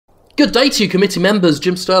Good day to you, committee members.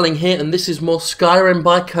 Jim Sterling here, and this is more Skyrim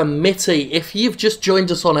by committee. If you've just joined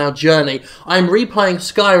us on our journey, I'm replaying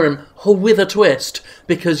Skyrim with a twist,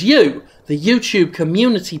 because you, the YouTube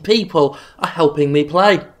community people, are helping me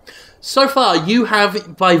play. So far, you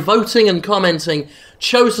have, by voting and commenting,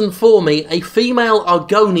 chosen for me a female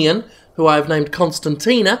Argonian, who I have named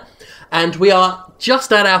Constantina, and we are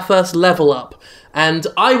just at our first level up. And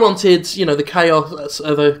I wanted, you know, the chaos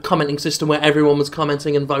of a commenting system where everyone was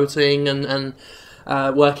commenting and voting and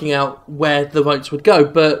working out where the votes would go.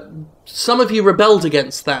 But some of you rebelled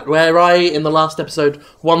against that, where I, in the last episode,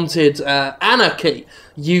 wanted anarchy.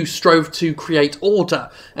 You strove to create order,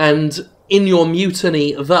 and in your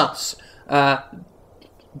mutiny thus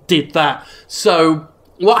did that. So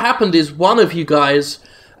what happened is one of you guys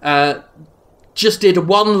just did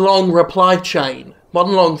one long reply chain,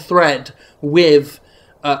 one long thread, with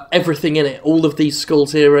everything in it. All of these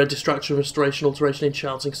skills here, destruction, restoration, alteration,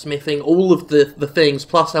 enchanting, smithing, all of the things,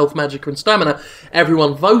 plus health, magic, and stamina.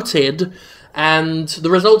 Everyone voted, and the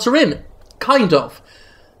results are in. Kind of.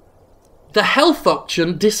 The health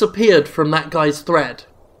option disappeared from that guy's thread.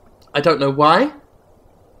 I don't know why.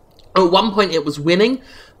 At one point it was winning,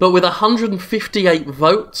 but with 158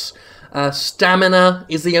 votes, stamina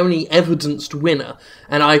is the only evidenced winner,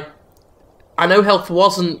 and I know health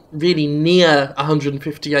wasn't really near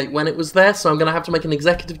 158 when it was there, so I'm going to have to make an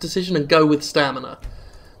executive decision and go with stamina.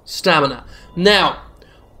 Stamina. Now,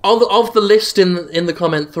 of the list in the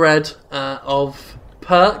comment thread of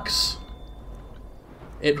perks,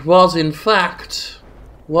 it was in fact...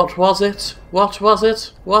 What was it? What was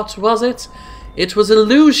it? What was it? It was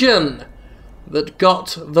Illusion that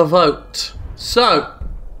got the vote. So,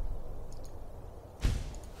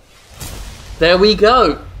 there we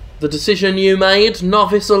go. The decision you made,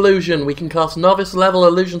 Novice Illusion. We can cast Novice level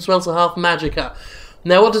Illusion spells at half Magicka.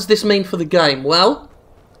 Now what does this mean for the game? Well,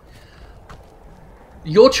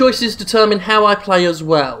 your choices determine how I play as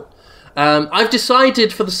well. I've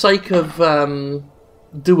decided, for the sake of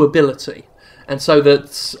doability, and so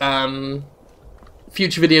that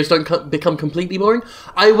future videos don't become completely boring,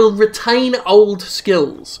 I will retain old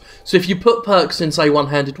skills. So if you put perks in, say,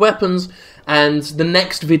 one-handed weapons, and the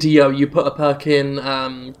next video you put a perk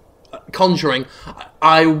in conjuring,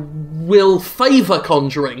 I will favour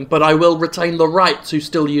conjuring, but I will retain the right to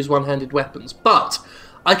still use one-handed weapons. But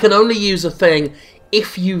I can only use a thing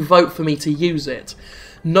if you vote for me to use it.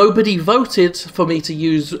 Nobody voted for me to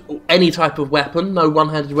use any type of weapon, no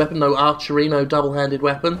one-handed weapon, no archery, no double-handed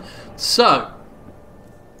weapon. So,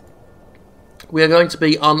 we are going to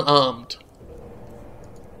be unarmed.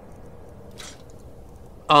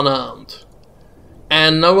 Unarmed.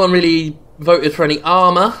 And no one really voted for any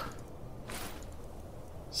armour.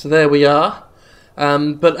 So there we are.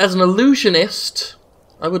 But as an illusionist,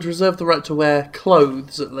 I would reserve the right to wear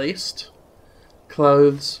clothes, at least.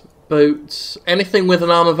 Clothes, boots, anything with an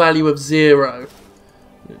armour value of 0.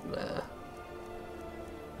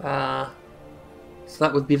 So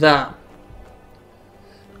that would be that.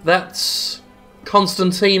 That's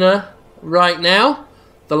Constantina right now,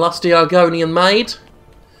 the lusty Argonian maid.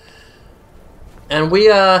 And we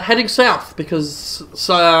are heading south, because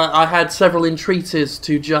I had several entreaties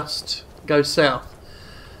to just go south.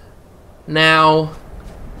 Now,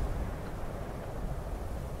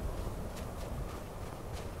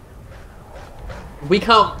 we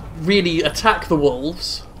can't really attack the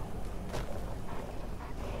wolves.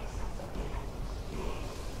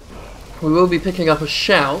 We will be picking up a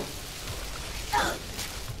shout.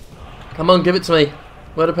 Come on, give it to me.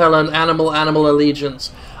 Word of power and animal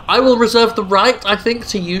allegiance. I will reserve the right, I think,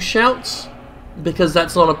 to use shouts, because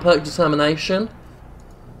that's not a perk determination.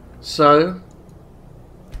 So,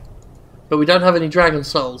 but we don't have any dragon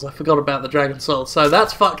souls. I forgot about the dragon souls, so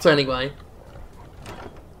that's fucked anyway.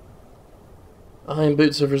 Iron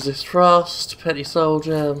boots of resist frost, petty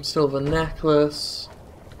soldier, silver necklace.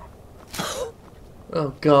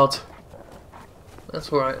 Oh god.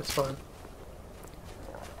 That's alright, it's fine.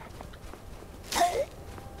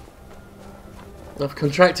 I've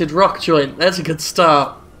contracted rock joint. That's a good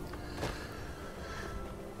start.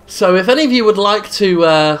 So if any of you would like to,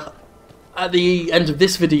 at the end of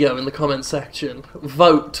this video in the comments section,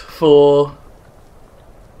 vote for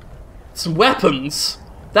some weapons,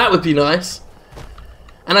 that would be nice.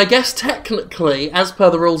 And I guess technically, as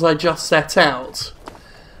per the rules I just set out,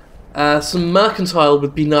 some mercantile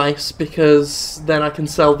would be nice, because then I can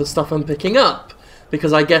sell the stuff I'm picking up.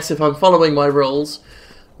 Because I guess if I'm following my rules,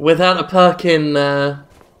 without a perk in... oh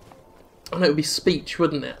no, it would be speech,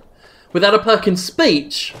 wouldn't it? Without a perk in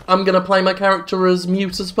speech, I'm going to play my character as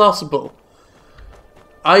mute as possible.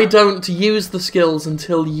 I don't use the skills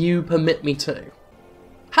until you permit me to.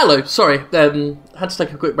 Hello, sorry, had to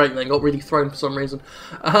take a quick break then, got really thrown for some reason.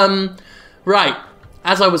 Right,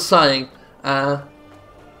 as I was saying,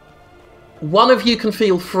 one of you can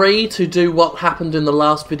feel free to do what happened in the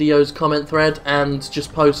last video's comment thread and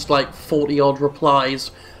just post like 40 odd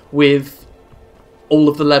replies with all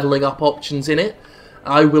of the levelling up options in it.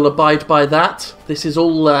 I will abide by that. This is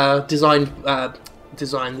all this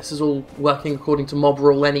is all working according to mob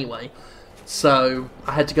rule anyway. So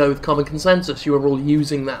I had to go with common consensus. You are all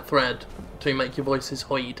using that thread to make your voices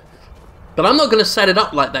heard. But I'm not going to set it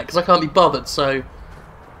up like that because I can't be bothered, so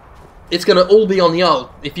it's going to all be on y'all.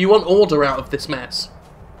 If you want order out of this mess,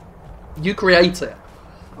 you create it.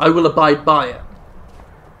 I will abide by it.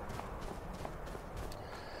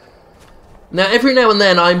 Now, every now and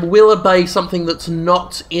then I will obey something that's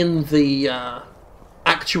not in the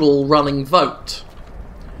actual running vote.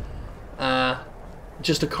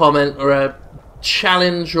 Just a comment or a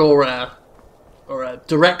challenge or a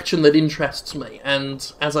direction that interests me.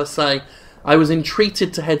 And as I say, I was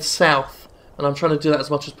entreated to head south, and I'm trying to do that as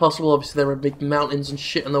much as possible. Obviously, there are big mountains and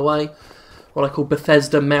shit in the way, what I call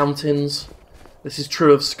Bethesda Mountains. This is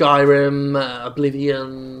true of Skyrim,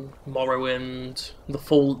 Oblivion, Morrowind,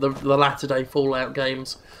 the latter-day Fallout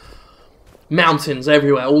games. Mountains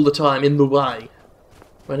everywhere, all the time, in the way,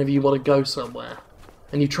 whenever you want to go somewhere.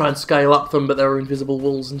 And you try and scale up them, but there are invisible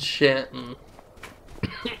walls and shit, and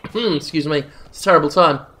excuse me, it's a terrible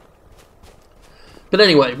time. But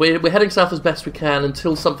anyway, we're heading south as best we can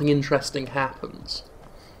until something interesting happens.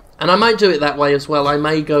 And I might do it that way as well. I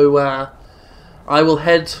may go, I will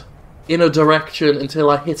head in a direction until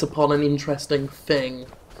I hit upon an interesting thing,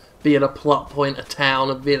 be it a plot point, a town,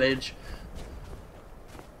 a village,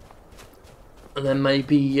 and then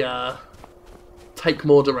maybe take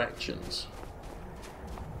more directions.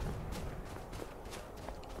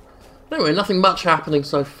 Anyway, nothing much happening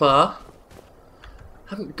so far.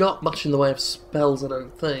 Haven't got much in the way of spells, I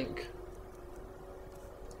don't think.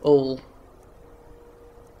 We've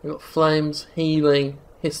got flames, healing,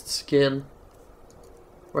 hissed skin,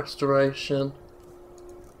 restoration,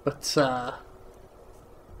 but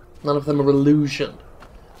none of them are illusion.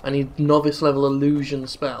 I need novice level illusion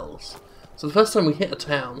spells. So the first time we hit a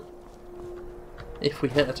town, if we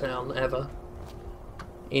hit a town ever,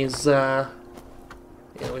 is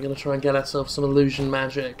yeah, we're going to try and get ourselves some illusion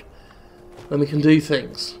magic. Then we can do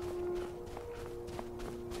things.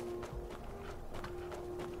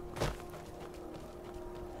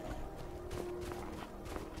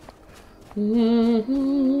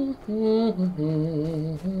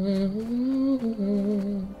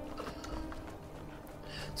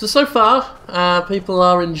 So far, people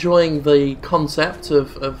are enjoying the concept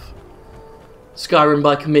of Skyrim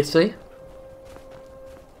by committee.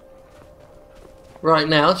 Right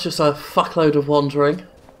now, it's just a fuckload of wandering.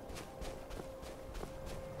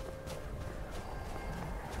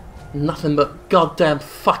 Nothing but goddamn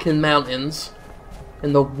fucking mountains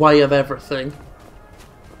in the way of everything.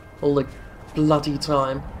 All the bloody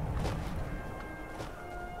time.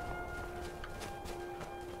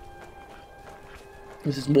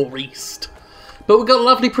 This is more east. But we've got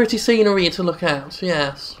lovely pretty scenery to look at,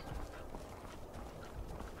 yes.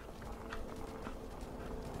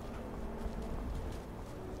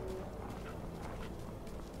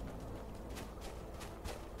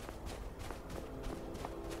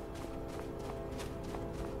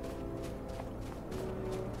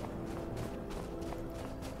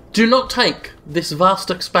 Do not take this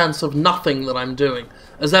vast expanse of nothing that I'm doing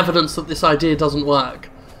as evidence that this idea doesn't work.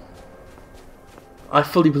 I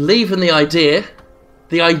fully believe in the idea.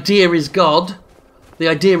 The idea is God. The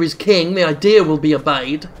idea is king. The idea will be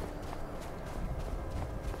obeyed.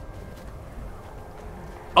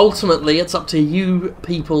 Ultimately, it's up to you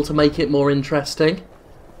people to make it more interesting.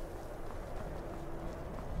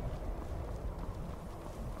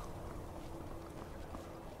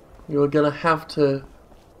 You're gonna have to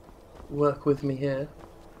work with me here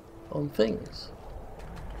on things.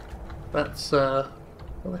 That's where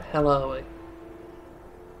the hell are we?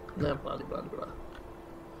 No, blah blah blah.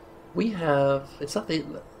 We have, it's at the,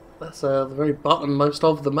 that's the very bottommost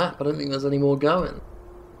of the map. I don't think there's any more going.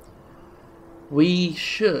 We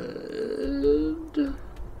should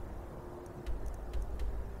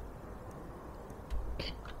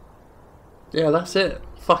yeah, that's it.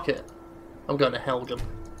 Fuck it. I'm going to Helgen.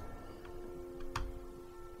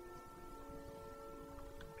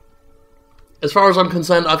 As far as I'm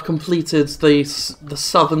concerned, I've completed the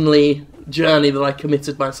southerly journey that I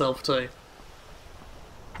committed myself to.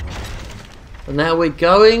 And now we're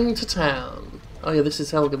going to town. Oh yeah, this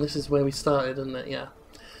is Helgen. This is where we started, isn't it? Yeah.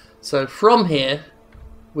 So from here,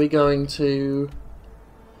 we're going to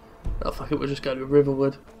Oh fuck it, we'll just go to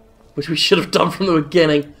Riverwood. Which we should have done from the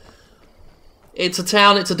beginning. It's a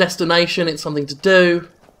town, it's a destination, it's something to do.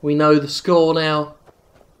 We know the score now.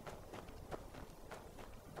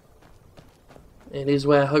 It is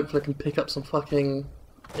where hopefully I can pick up some fucking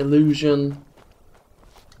illusion.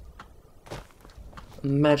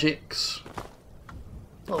 Magics.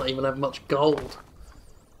 I don't even have much gold.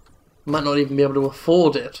 Might not even be able to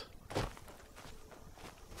afford it.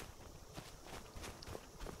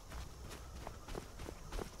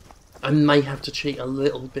 I may have to cheat a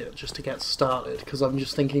little bit just to get started, because I'm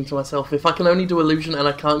just thinking to myself, if I can only do illusion and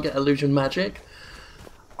I can't get illusion magic,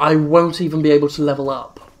 I won't even be able to level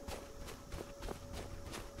up.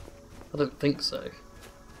 I don't think so.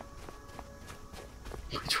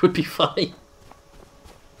 Which would be funny.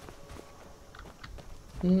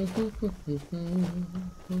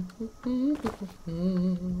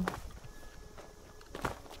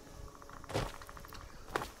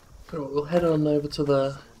 So we'll head on over to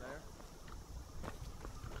the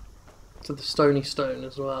Stony Stone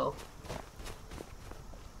as well,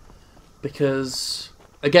 because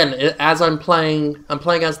again, as I'm playing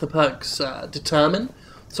as the perks determine,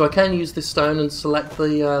 so I can use this stone and select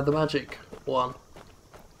the magic one.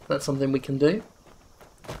 That's something we can do.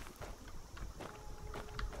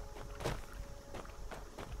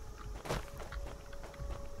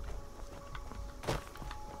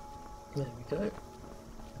 There we go.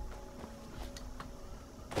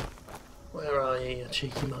 Where are you, you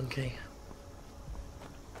cheeky monkey?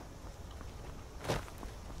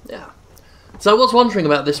 Yeah. So I was wondering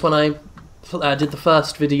about this when I did the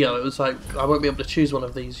first video. It was like, I won't be able to choose one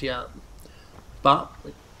of these yet. But,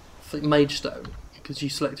 Mage Stone, because you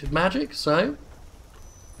selected magic, so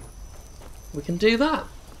we can do that.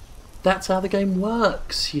 That's how the game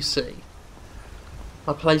works, you see.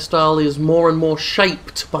 My playstyle is more and more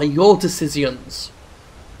shaped by your decisions.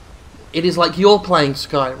 It is like you're playing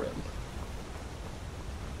Skyrim.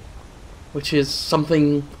 Which is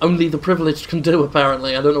something only the privileged can do,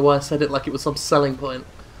 apparently. I don't know why I said it like it was some selling point.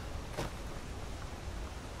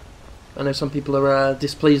 I know some people are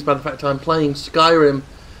displeased by the fact I'm playing Skyrim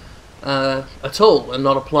at all and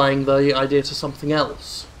not applying the idea to something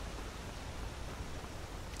else.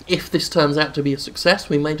 If this turns out to be a success,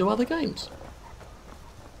 we may do other games.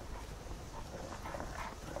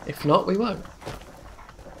 If not, we won't.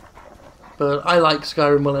 But I like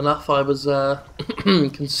Skyrim well enough, I was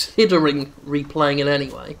considering replaying it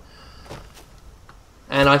anyway.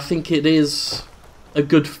 And I think it is a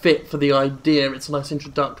good fit for the idea. It's a nice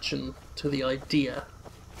introduction to the idea.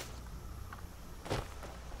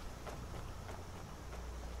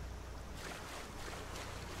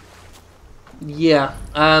 Yeah,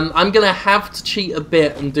 I'm going to have to cheat a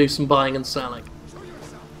bit and do some buying and selling.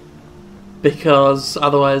 Because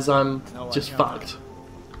otherwise I'm just fucked.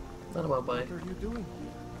 Not about way. What are you doing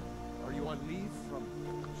here? Are you on leave from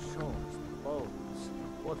shores, boats?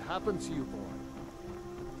 What happened to you, boy?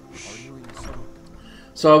 Are you in some...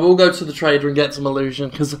 So I will go to the trader and get some illusion,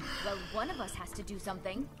 because Well, one of us has to do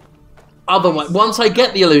something. otherwise, once I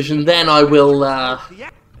get the illusion, then I will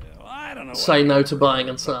say no to buying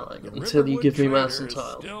and selling until you give me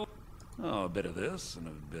mercantile. Oh, a bit of this and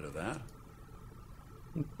a bit of that.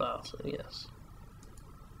 But yes.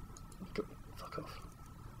 Fuck off.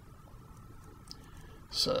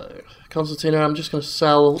 So, Constantina, I'm just going to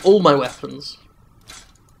sell all my weapons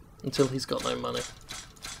until he's got no money.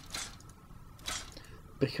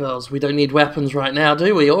 Because we don't need weapons right now,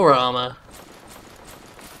 do we? Or armour.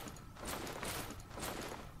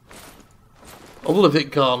 All of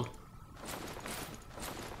it gone.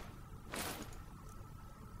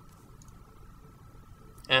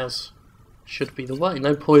 As should be the way.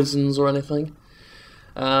 No poisons or anything.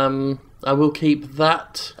 I will keep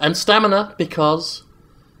that. And stamina, because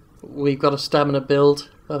we've got a stamina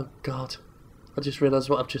build. Oh god. I just realised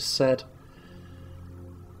what I've just said.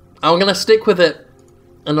 I'm going to stick with it.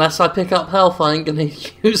 Unless I pick up health, I ain't going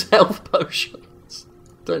to use health potions.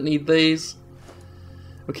 Don't need these.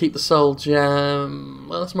 We'll keep the soul gem.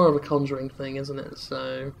 Well, that's more of a conjuring thing, isn't it?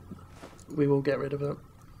 So we will get rid of it.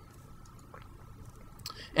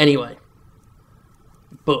 Anyway.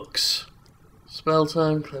 Books. Spell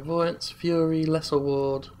time, clairvoyance, fury, lesser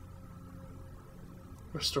ward,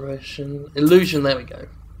 restoration, illusion, there we go.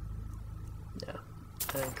 Yeah.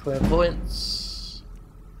 And clairvoyance.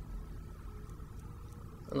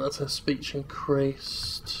 And that's her speech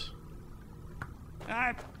increased.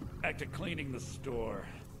 I'm back to cleaning the store.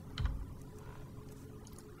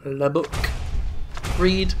 La book.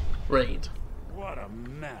 Read. What a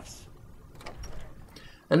mess.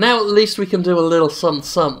 And now at least we can do a little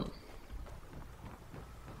something.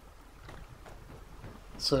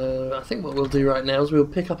 So I think what we'll do right now is we'll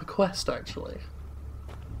pick up a quest, actually.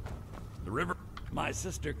 The river. My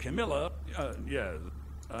sister Camilla, yeah,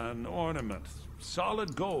 an ornament,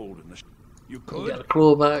 solid gold in the. You You could get a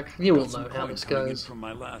clawback. You all got some know how coin this coming in goes. from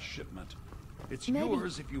my last shipment. It's Maybe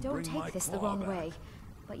yours if you don't bring my take this the claw wrong back. way,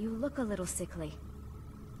 but you look a little sickly.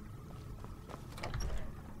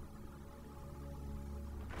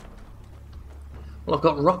 Well, I've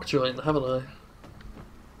got rock joint, haven't I?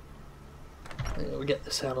 Yeah, we'll get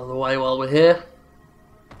this out of the way while we're here.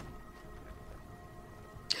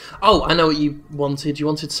 Oh, I know what you wanted. You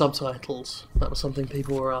wanted subtitles. That was something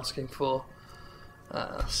people were asking for.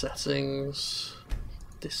 Settings.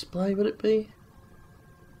 Display, would it be?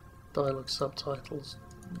 Dialogue subtitles.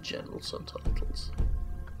 General subtitles.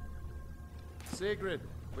 Sigrid,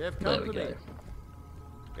 we have There we company.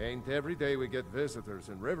 go. Ain't every day we get visitors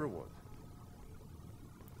in Riverwood.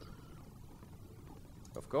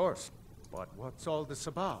 Of course. But what's all this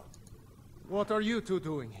about? What are you two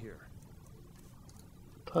doing here?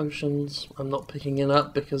 Potions. I'm not picking it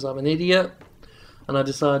up because I'm an idiot. And I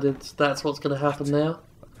decided that's what's going to happen now.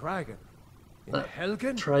 A dragon? In That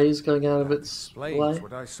Helgen? Tray's going out of its Explains way.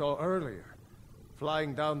 what I saw earlier.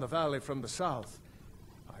 Flying down the valley from the south.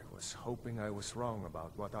 I was hoping I was wrong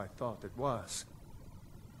about what I thought it was.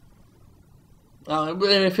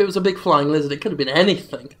 If it was a big flying lizard, it could have been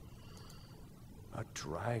anything. A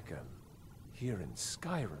dragon? Here in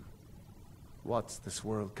Skyrim? What's this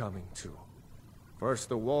world coming to? First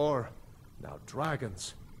the war, now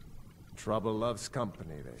dragons. Trouble loves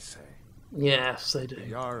company, they say. Yes, they The do.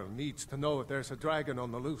 Jarl needs to know if there's a dragon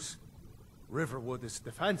on the loose. Riverwood is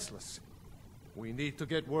defenseless. We need to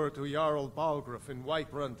get word to Jarl Balgruuf in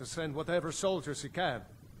Whiterun to send whatever soldiers he can.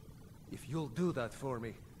 If you'll do that for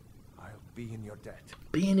me, I'll be in your debt.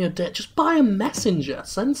 Be in your debt. Just buy a messenger.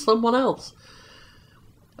 Send someone else.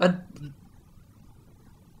 I don't know.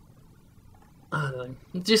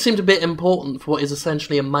 It just seemed a bit important for what is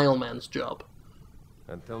essentially a mailman's job.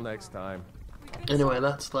 Until next time. Anyway,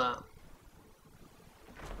 that's that.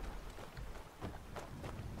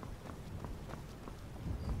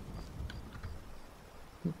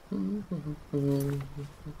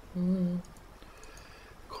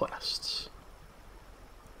 Quests.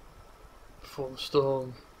 Before the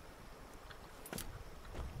storm.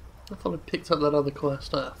 I thought I picked up that other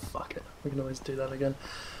quest. Ah, fuck it. We can always do that again.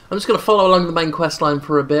 I'm just going to follow along the main quest line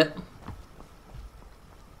for a bit.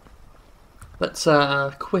 Let's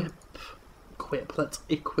equip,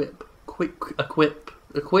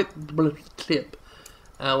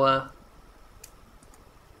 our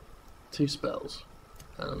 2 spells,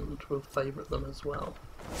 and we'll favourite them as well.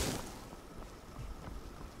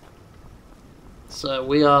 So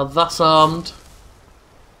we are thus armed,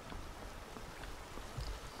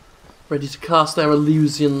 ready to cast our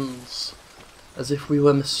illusions as if we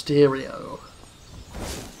were Mysterio.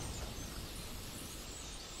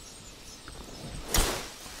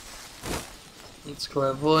 It's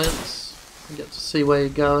clairvoyance. You get to see where you're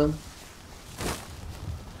going. I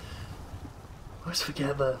always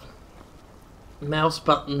forget the mouse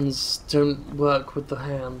buttons don't work with the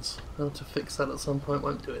hands. I'll have to fix that at some point.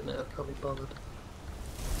 Won't do it now. Can't be bothered.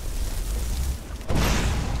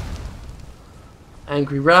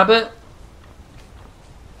 Angry rabbit.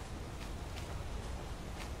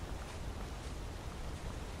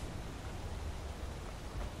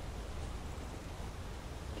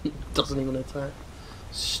 Doesn't even attack.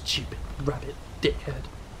 Stupid rabbit dickhead.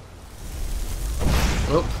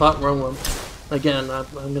 Oh, fuck, wrong one. Again, I'm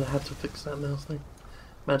going to have to fix that mouse thing.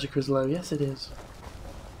 Magicka is low. Yes, it is.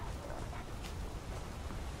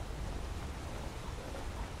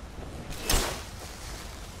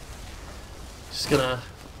 Just going to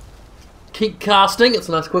keep casting. It's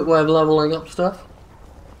a nice quick way of leveling up stuff.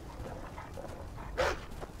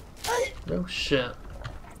 Oh, shit.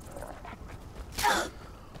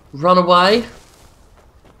 Run away.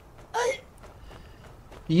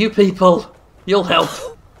 You people, you'll help.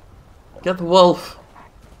 Get the wolf.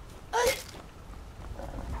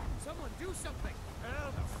 Someone do something!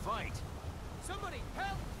 Hell, the fight! Somebody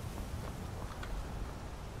help!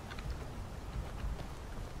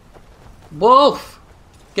 Wolf!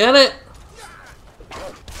 Get it!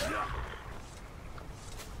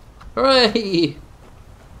 Hooray!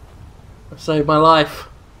 I saved my life.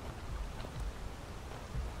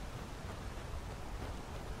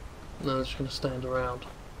 No, I'm just going to stand around.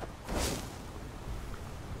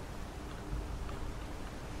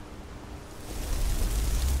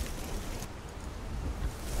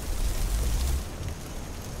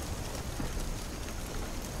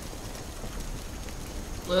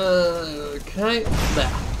 Okay, there.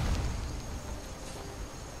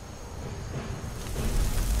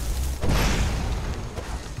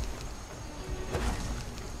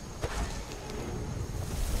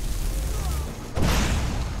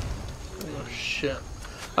 shit.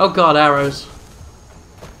 Oh god, arrows.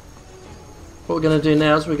 What we're going to do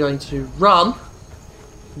now is we're going to run.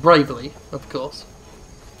 Bravely, of course.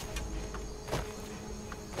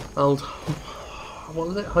 Old... What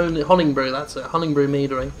was it? Honningbrew, that's it. Honningbrew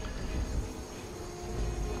Meadery.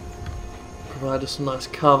 Provide us some nice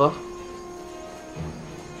cover.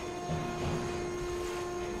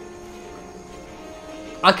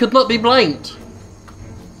 I could not be blamed.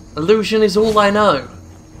 Illusion is all I know.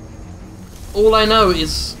 All I know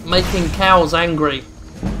is making cows angry.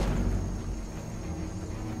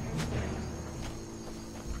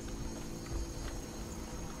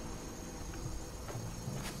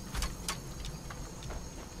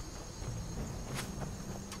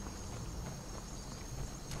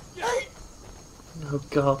 Oh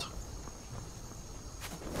god.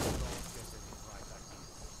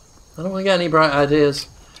 I don't want to get any bright ideas.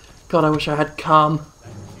 God, I wish I had calm.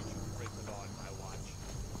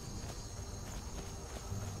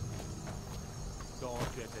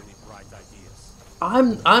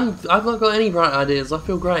 I've not got any bright ideas. I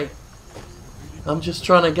feel great. I'm just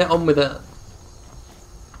trying to get on with it.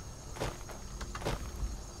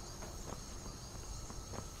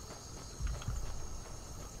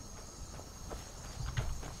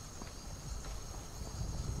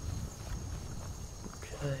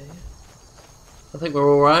 Okay. I think we're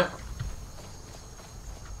all right.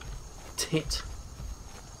 Tit.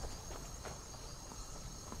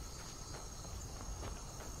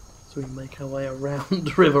 So we make our way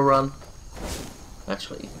around River Run.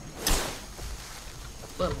 Actually,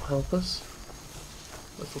 that'll help us.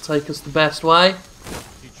 That'll take us the best way.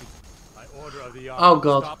 Oh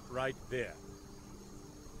god. Stop right there.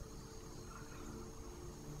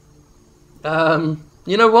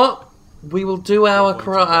 You know what? We will do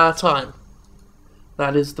our time.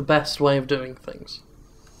 That is the best way of doing things.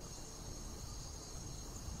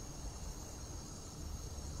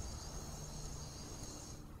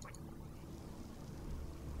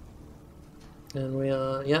 And we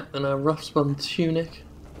are, yep, in our rough spun tunic.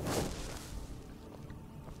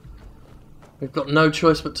 We've got no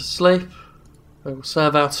choice but to sleep. We will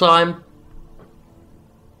serve our time.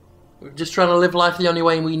 We're just trying to live life the only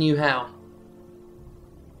way we knew how.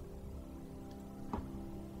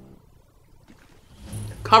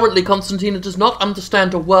 Currently, Constantina does not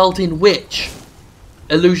understand a world in which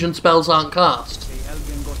illusion spells aren't cast.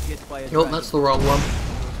 Oh, that's the wrong one.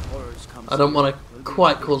 I don't want to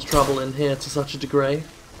quite cause trouble in here to such a degree.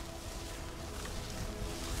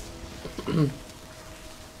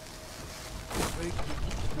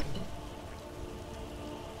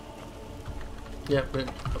 Yeah,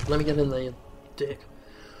 let me get in there, you dick.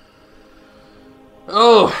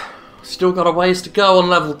 Oh, still got a ways to go on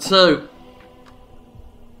level 2.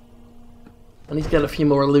 I need to get a few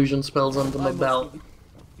more illusion spells under my belt.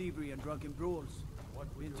 Thievery and drunken brawls.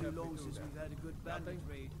 Been too long since we've had a good bandit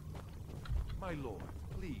raid. My lord,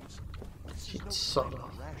 please. Shit, sod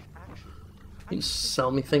off. You can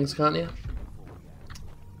sell me things, can't you?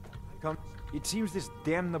 Come. It seems this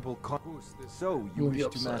damnable So, you Move wish you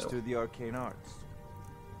to up, master Sale. the arcane arts?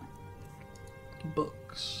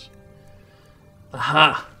 Books.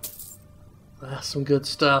 Aha! That's some good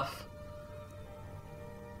stuff.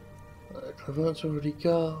 Cleverance already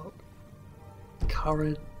got.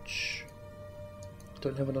 Courage.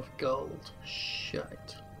 Don't have enough gold.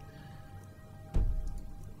 Shite.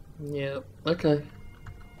 Yeah, okay.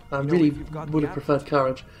 I really would have preferred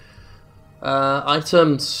courage.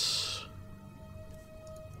 Items.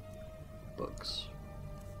 Books.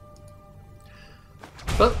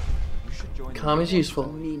 But calm is useful.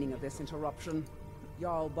 The meaning of this interruption.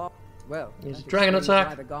 Jarl Bob. Well, Use that dragon explains attack.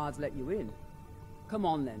 why the guards let you in. Come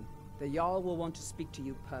on then. The Jarl will want to speak to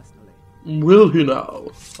you personally. Will he now?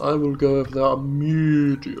 I will go over there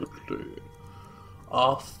immediately.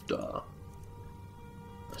 After.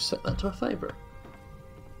 I set that to a favourite.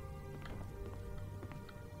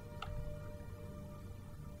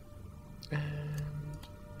 And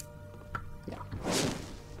yeah.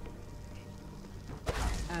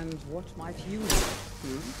 And what might you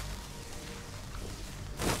do?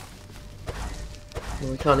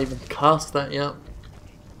 Well, we can't even cast that yet.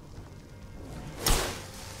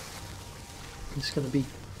 I'm just going to be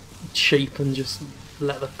cheap and just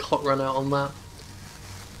let the clock run out on that.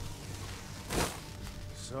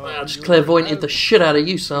 So I just you clairvoyanted the shit out of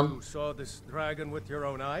you, son. You saw this dragon with your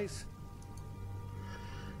own eyes?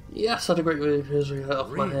 Yes, I'd agree with you. Off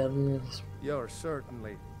my Really? head. Yes. You're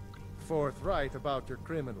certainly forthright about your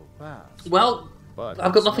criminal past. Well, But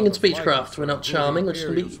I've got it's nothing in not of my speechcraft. We're not concern who charming. the We're just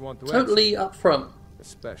going to Imperials want be to totally upfront.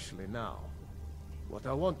 Especially now. What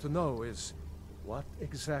I want to know is what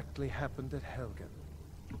exactly happened at Helgen.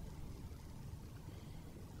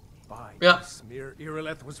 By Yeah. smear,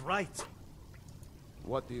 Irileth was right.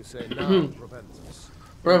 What do you say now, Proventus?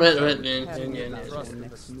 Prevent Trust in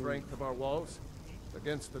the strength of our walls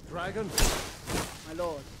against the dragon? My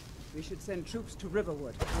lord, we should send troops to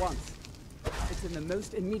Riverwood at once. It's in the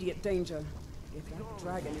most immediate danger. If that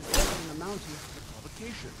dragon is lurking in the mountains,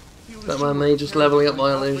 Provocation. Don't mind me just leveling up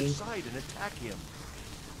my illusion. Side and attack him.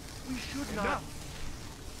 We should not.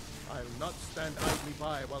 I'll not stand idly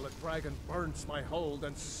by while a dragon burns my hold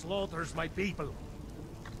and slaughters my people.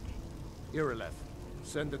 Irileth,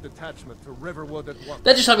 send a detachment to Riverwood at once.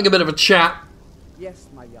 They're just having a bit of a chat. yes,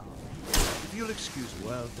 my Jarl. If you'll excuse me,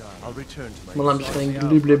 Well done. I'll return to my. Well, I'm just saying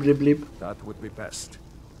bleep bleep bleep bleep. That would be best.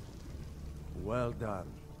 Well done.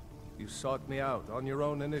 You sought me out on your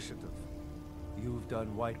own initiative. You've done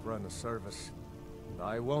Whiterun a service, and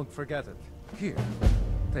I won't forget it. Here,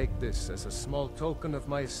 take this as a small token of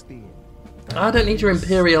my esteem. I don't need your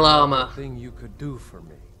Imperial armor. Thing you could do for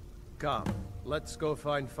me. Come, let's go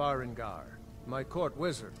find Farengar, my court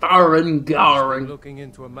wizard. Farengar. Looking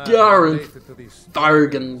into a man Garen. related to these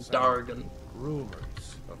Dargan.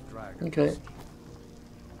 rumors of dragons. Okay.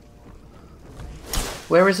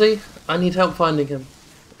 Where is he? I need help finding him.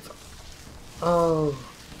 Oh,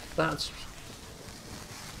 that's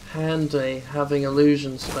handy, having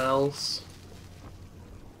illusion spells.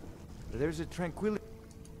 There's a tranquility.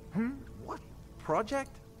 What? Project?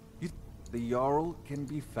 The Jarl can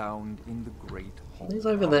be found in the Great Hall. He's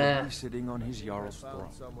over there. Probably sitting on his Jarl's throne.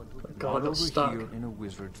 Someone who can God, I Not got over stuck. here in a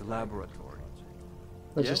wizard's laboratory.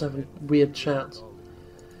 They're just having weird chats.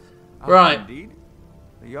 Ah, Right. Indeed.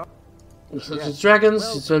 The Jarl. There's dragons,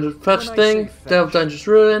 Well, he's going to fetch when I thing, say delve fetch, dangerous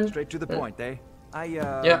ruin. Straight to the point, eh? I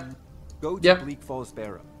Yeah. go to Yeah. Bleak Falls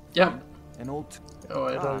Barrow. Yeah. An old. Oh,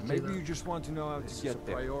 I don't do maybe that. you just want to know how to get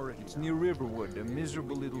there. priority. It's near Riverwood, a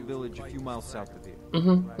miserable little village a few miles south of here.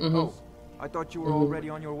 Mm-hmm. Oh, I thought you were already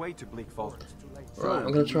on your way to Bleak Falls. So, Right, I'm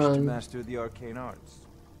gonna you try used to and- master the arcane arts.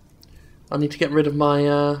 I need to get rid of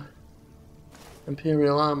my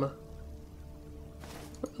Imperial armor.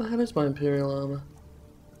 What the hell is my Imperial armor?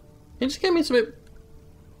 He just gave me some.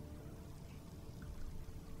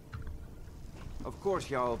 Of course,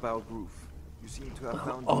 Jarl Valgroof. You seem to have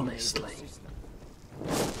found honestly. the enable system. I'm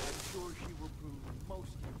sure she will prove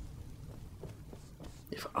most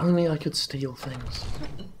If only I could steal things.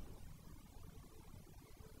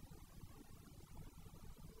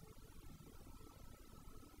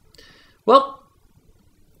 Well,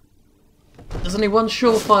 there's only one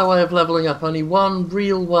surefire way of leveling up, only one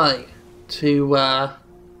real way to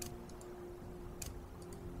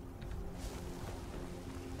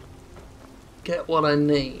get what I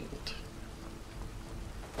need.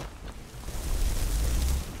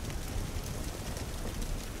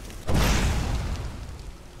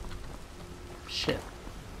 Shit.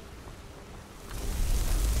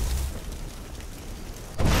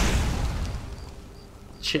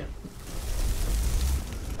 Shit.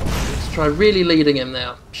 Let's try really leading him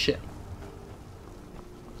now. Shit.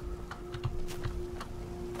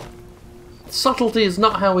 Subtlety is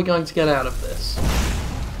not how we're going to get out of this.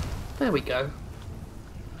 There we go.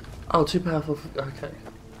 Oh, too powerful. Okay.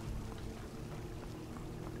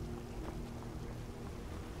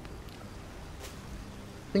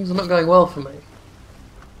 Things are not going well for me.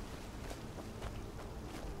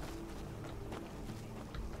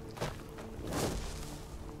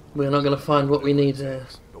 We're not going to find what we need here.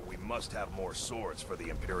 But we must have more swords for the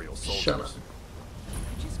Imperial soldiers. Shut up.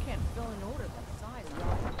 I just can't fill an order that size.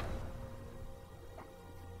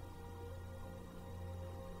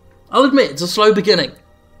 I'll admit, it's a slow beginning.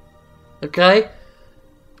 Okay?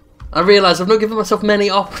 I realise I've not given myself many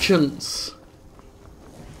options.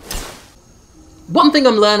 One thing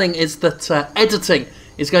I'm learning is that editing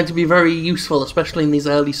is going to be very useful, especially in these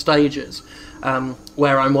early stages,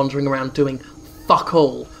 where I'm wandering around doing fuck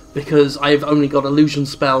all, because I've only got illusion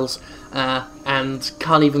spells, and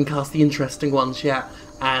can't even cast the interesting ones yet,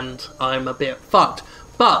 and I'm a bit fucked.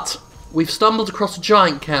 But we've stumbled across a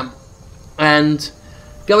giant camp, and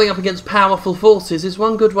going up against powerful forces is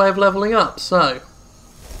one good way of leveling up, so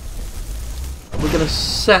we're going to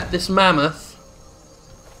set this mammoth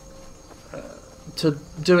to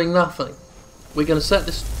doing nothing. We're going to set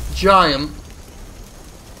this giant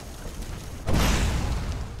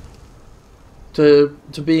to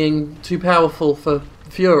being too powerful for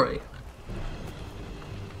Fury.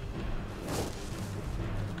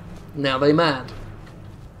 Now they mad.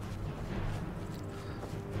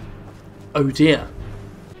 Oh dear.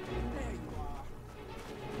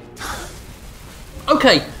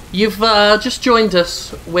 Okay, you've just joined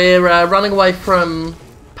us. We're running away from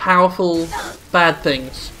powerful bad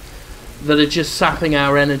things that are just sapping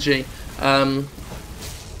our energy.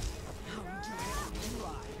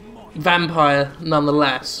 vampire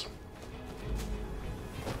nonetheless.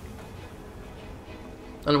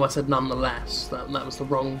 I know I said nonetheless. That was the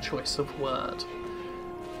wrong choice of word.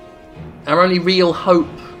 Our only real hope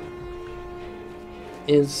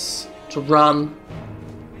is to run.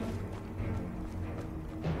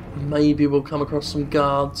 Maybe we'll come across some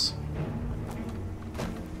guards.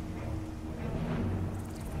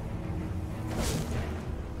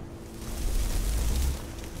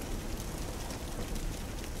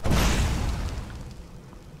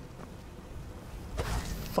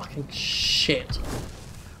 Fucking shit.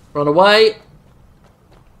 Run away.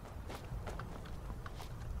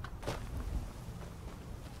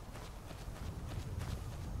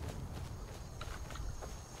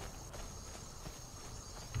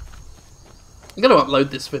 I'm gonna upload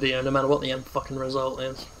this video no matter what the end fucking result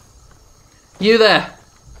is. You there!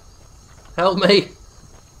 Help me!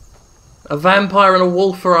 A vampire and a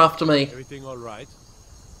wolf are after me. Everything all right?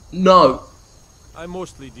 No. I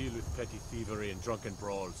mostly deal with petty thievery and drunken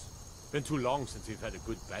brawls. Been too long since we've had a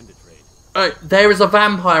good bandit raid. Alright, there is a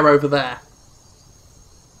vampire over there.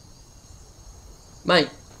 Mate.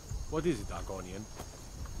 What is it, Argonian?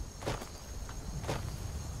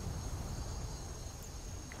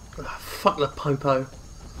 Oh, fuck the popo.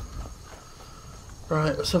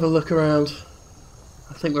 Right, let's have a look around.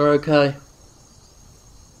 I think we're okay.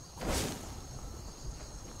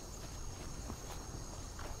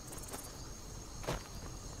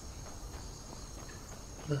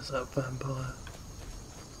 There's that vampire.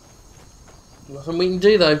 Nothing we can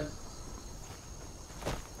do though.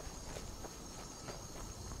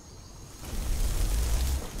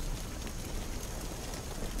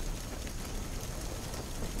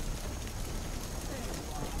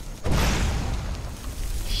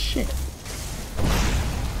 Shit.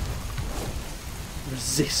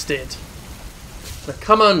 Resisted. Now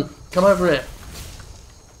come on, come over here.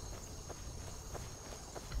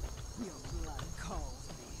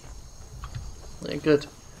 Yeah, good.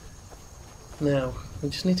 Now, we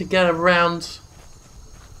just need to get around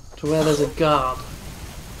to where there's a guard.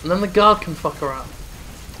 And then the guard can fuck her up.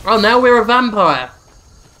 Oh, now we're a vampire!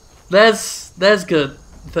 There's good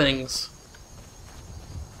things.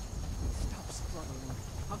 Stop struggling.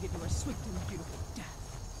 I'll give you a swift and beautiful death.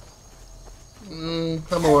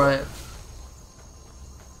 I'm alright.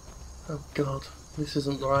 Oh god, this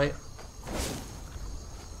isn't right.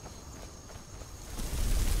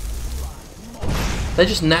 They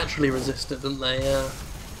just naturally resist it, didn't they? Yeah.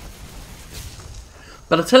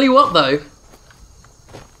 But I tell you what though,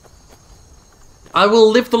 I will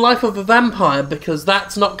live the life of a vampire because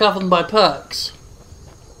that's not governed by perks.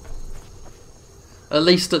 At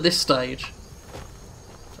least at this stage.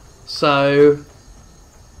 So,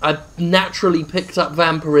 I naturally picked up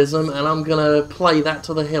vampirism and I'm gonna play that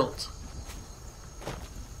to the hilt.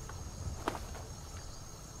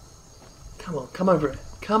 Come on, come over it.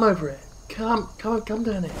 Come over it. Come down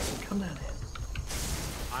here. Come down here.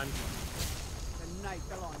 The night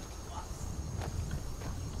belongs to us.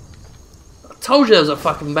 I told you there was a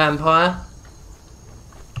fucking vampire.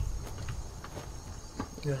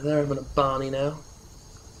 Yeah, they're having a Barney now.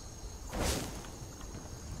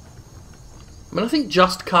 I mean, I think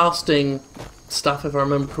just casting stuff, if I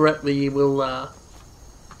remember correctly, will,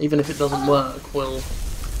 even if it doesn't work, will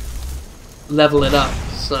level it up.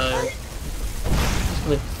 So, just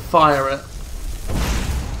gonna fire it.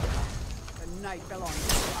 The night belongs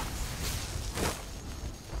to us.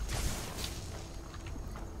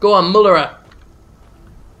 Go on, muller her.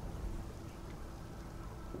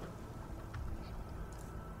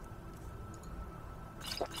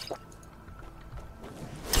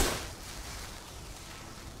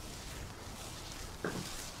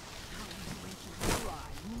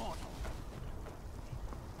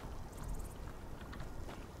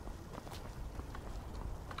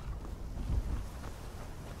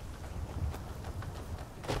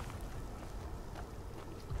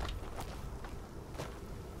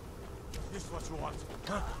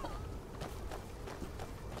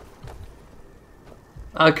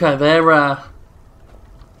 Okay, they're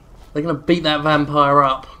gonna beat that vampire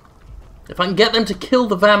up. If I can get them to kill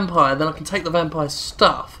the vampire, then I can take the vampire's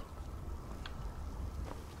stuff.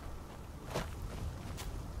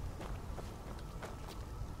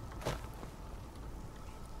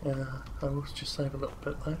 Yeah, I will just save a little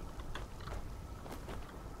bit though.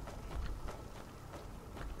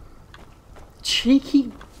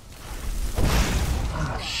 Cheeky.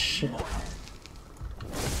 Ah, shit.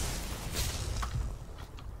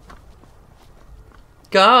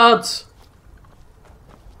 Guards!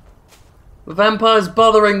 The vampire's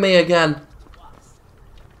bothering me again.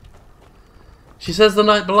 She says the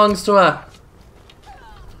night belongs to her.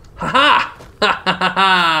 Ha ha! Ha ha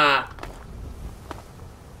ha!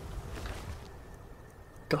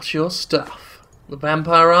 Got your stuff. The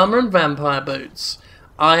vampire armor and vampire boots.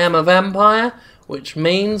 I am a vampire, which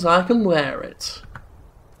means I can wear it.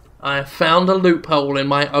 I have found a loophole in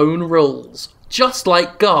my own rules, just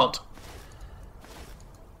like God.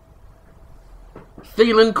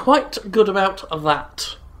 Feeling quite good about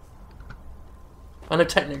that. I know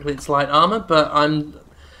technically it's light armor, but I'm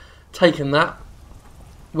taking that.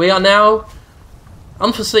 We are now,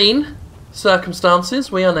 unforeseen circumstances,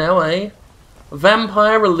 we are now a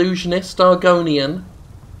vampire illusionist Argonian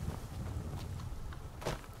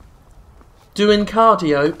doing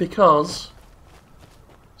cardio because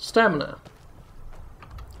stamina.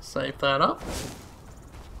 Save that up.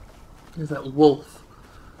 There's that wolf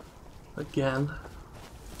again.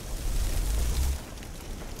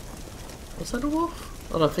 Was that a wolf?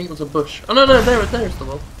 Oh no, I think it was a bush. Oh no, there's the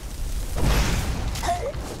wolf.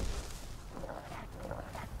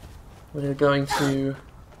 We're going to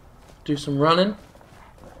do some running.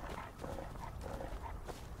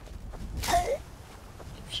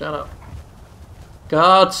 Shut up.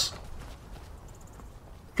 Guards!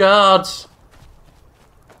 Guards!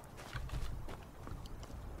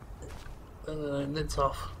 It's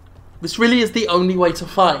off. This really is the only way to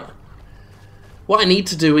fight. What I need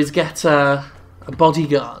to do is get a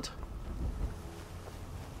bodyguard,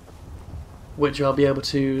 which I'll be able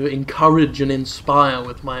to encourage and inspire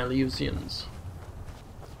with my illusions.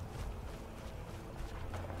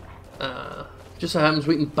 Just so happens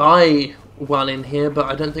we can buy one in here, but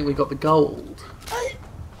I don't think we got the gold.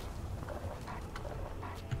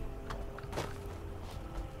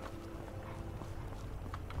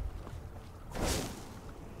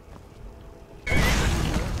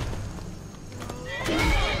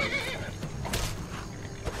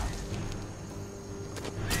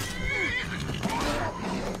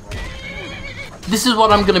 This is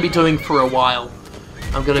what I'm going to be doing for a while.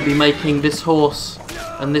 I'm going to be making this horse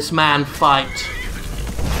and this man fight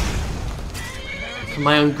for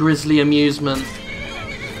my own grisly amusement.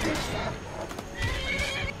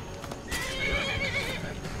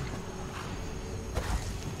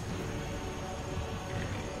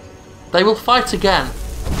 They will fight again.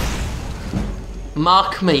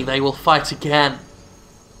 Mark me, they will fight again.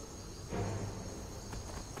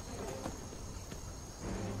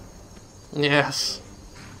 Yes.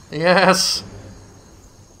 Yes.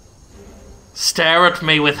 Stare at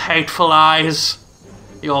me with hateful eyes.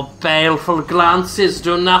 Your baleful glances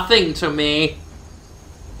do nothing to me.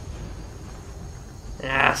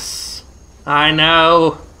 Yes. I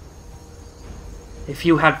know. If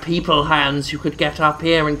you had people hands, you could get up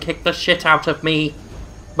here and kick the shit out of me.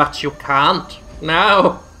 But you can't.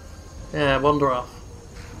 No. Yeah, wander off.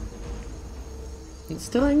 It's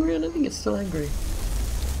still angry? I don't think it's still angry.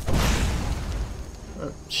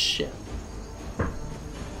 Oh, shit.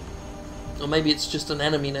 Or maybe it's just an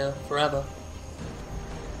enemy now, forever.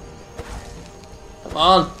 Come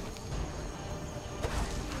on!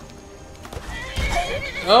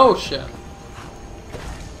 Oh, shit.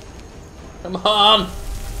 Come on!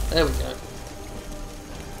 There we go.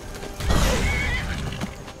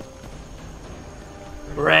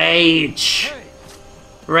 Rage!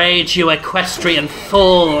 Rage, you equestrian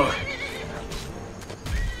fool!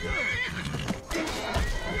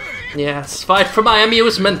 Yes, fight for my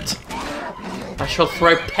amusement. I shall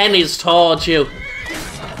throw pennies towards you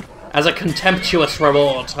as a contemptuous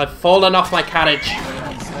reward. I've fallen off my carriage.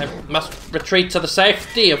 I must retreat to the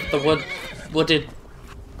safety of the wooded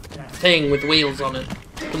thing with wheels on it.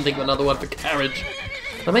 Couldn't think of another word for carriage.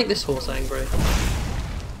 Can I make this horse angry?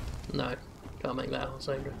 No, can't make that horse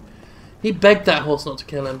angry. He begged that horse not to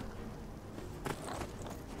kill him.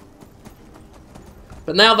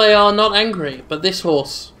 But now they are not angry, but this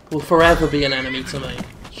horse will forever be an enemy to me.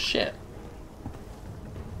 Shit.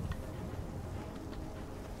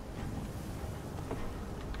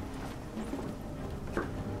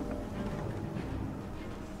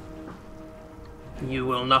 You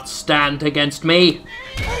will not stand against me,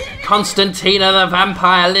 Constantina the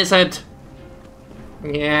vampire lizard.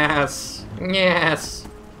 Yes, yes.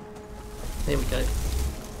 Here we go.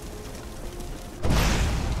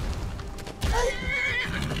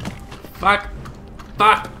 Fuck.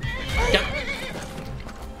 Fuck. Get.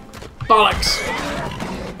 Bollocks.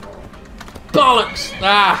 Bollocks.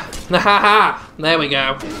 Ah. There we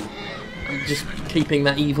go. I'm just keeping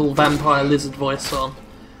that evil vampire lizard voice on.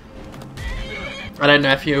 I don't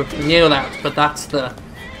know if you knew that, but that's the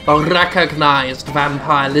recognized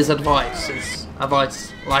vampire lizard voice. It's a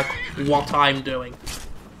voice like what I'm doing.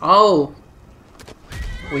 Oh.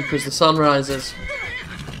 Weak as the sun rises.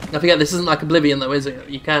 I forget, this isn't like Oblivion though, is it?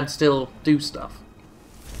 You can still do stuff.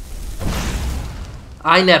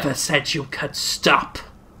 I never said you could stop.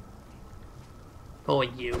 Or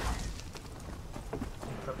you.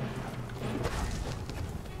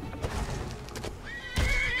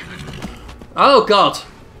 Oh god!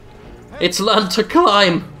 It's learned to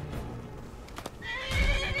climb!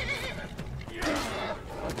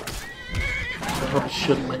 I probably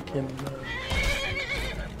shouldn't make him...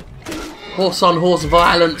 Horse on horse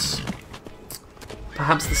violence.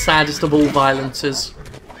 Perhaps the saddest of all violences.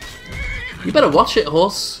 You better watch it,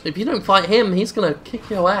 horse. If you don't fight him, he's gonna kick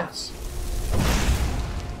your ass.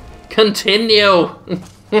 Continue!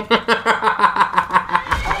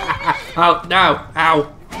 Oh, no!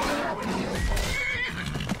 Ow!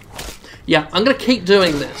 Yeah, I'm gonna keep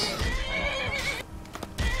doing this.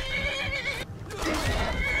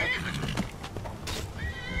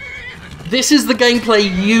 This is the gameplay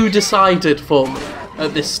you decided for me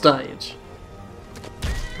at this stage.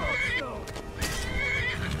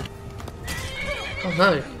 Oh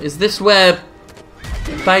no, is this where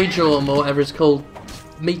Bajorm, or whatever it's called,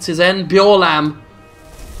 meets his end? Bjorlam.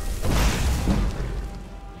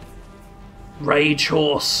 Rage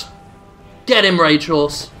Horse. Get him, Rage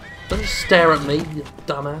Horse. Don't just stare at me, you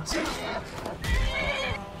dumbass.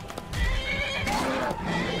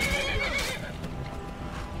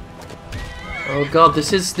 Oh god,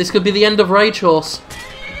 this could be the end of Rage Horse.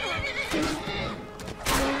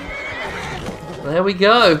 There we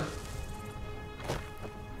go.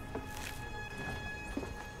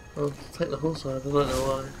 I'll take the horse out, I don't know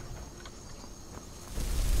why.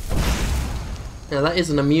 Yeah, that is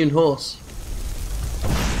an immune horse.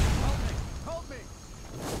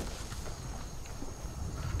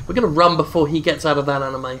 We're gonna run before he gets out of that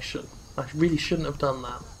animation. I really shouldn't have done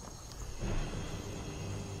that.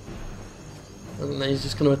 And then he's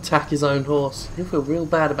just gonna attack his own horse. He'll feel real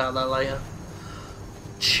bad about that later.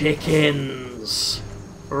 Chickens!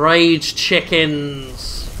 Rage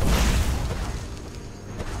chickens!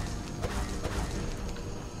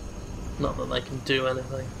 Not that they can do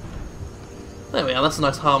anything. There we are, that's a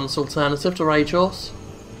nice harmless alternative to Rage Horse.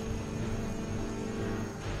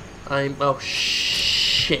 Oh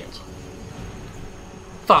shit.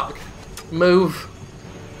 Fuck. Move.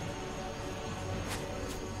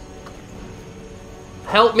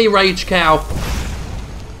 Help me, Rage Cow.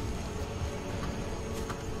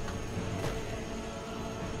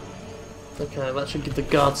 Okay, that should give the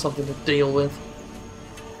guard something to deal with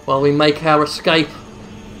while we make our escape.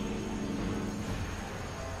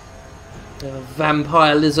 A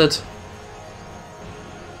vampire lizard.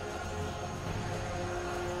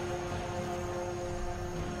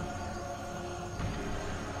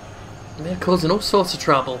 They're causing all sorts of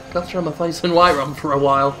trouble. Got to show my face in Whiterun for a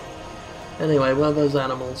while. Anyway, where are those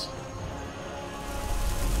animals?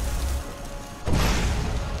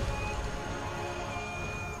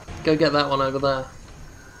 Go get that one over there.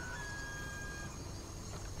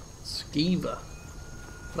 Skeever.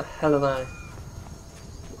 What the hell are they?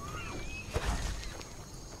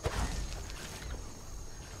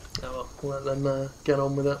 Oh well, we'll let them get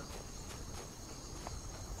on with it.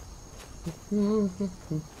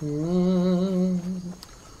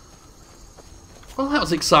 Well, that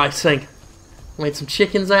was exciting. Made some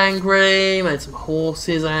chickens angry, made some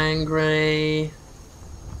horses angry.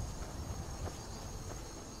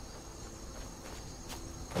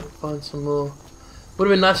 Find some more. Would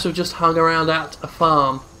have been nice to have just hung around at a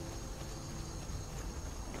farm.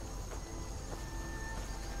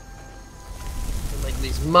 Make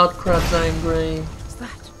these mud crabs angry. What's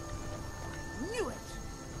that? I knew it.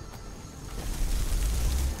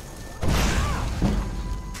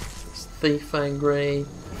 This thief angry.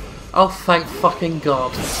 Oh, thank fucking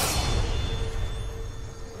God.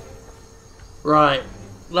 Right.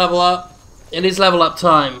 Level up. It is level up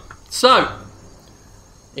time. So,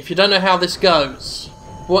 if you don't know how this goes,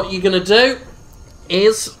 what you're going to do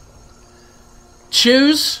is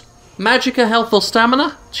choose Magicka, Health or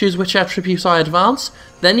Stamina. Choose which attribute I advance.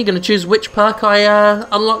 Then you're going to choose which perk I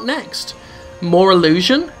unlock next. More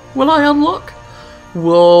Illusion will I unlock?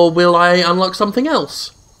 Or will I unlock something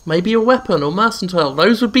else? Maybe a weapon or mercantile.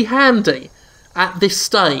 Those would be handy at this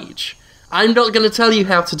stage. I'm not going to tell you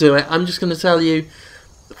how to do it. I'm just going to tell you,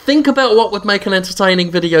 think about what would make an entertaining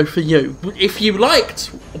video for you. If you liked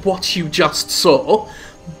what you just saw,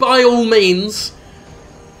 by all means,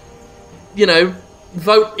 you know,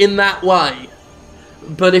 vote in that way.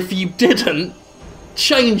 But if you didn't,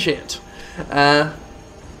 change it.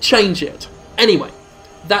 Change it. Anyway,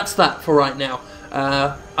 that's that for right now.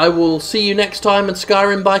 I will see you next time in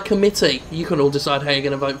Skyrim by committee. You can all decide how you're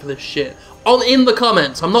going to vote for this shit. In the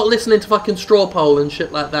comments. I'm not listening to fucking straw poll and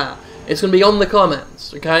shit like that. It's going to be on the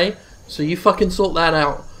comments, okay? So you fucking sort that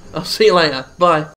out. I'll see you later. Bye.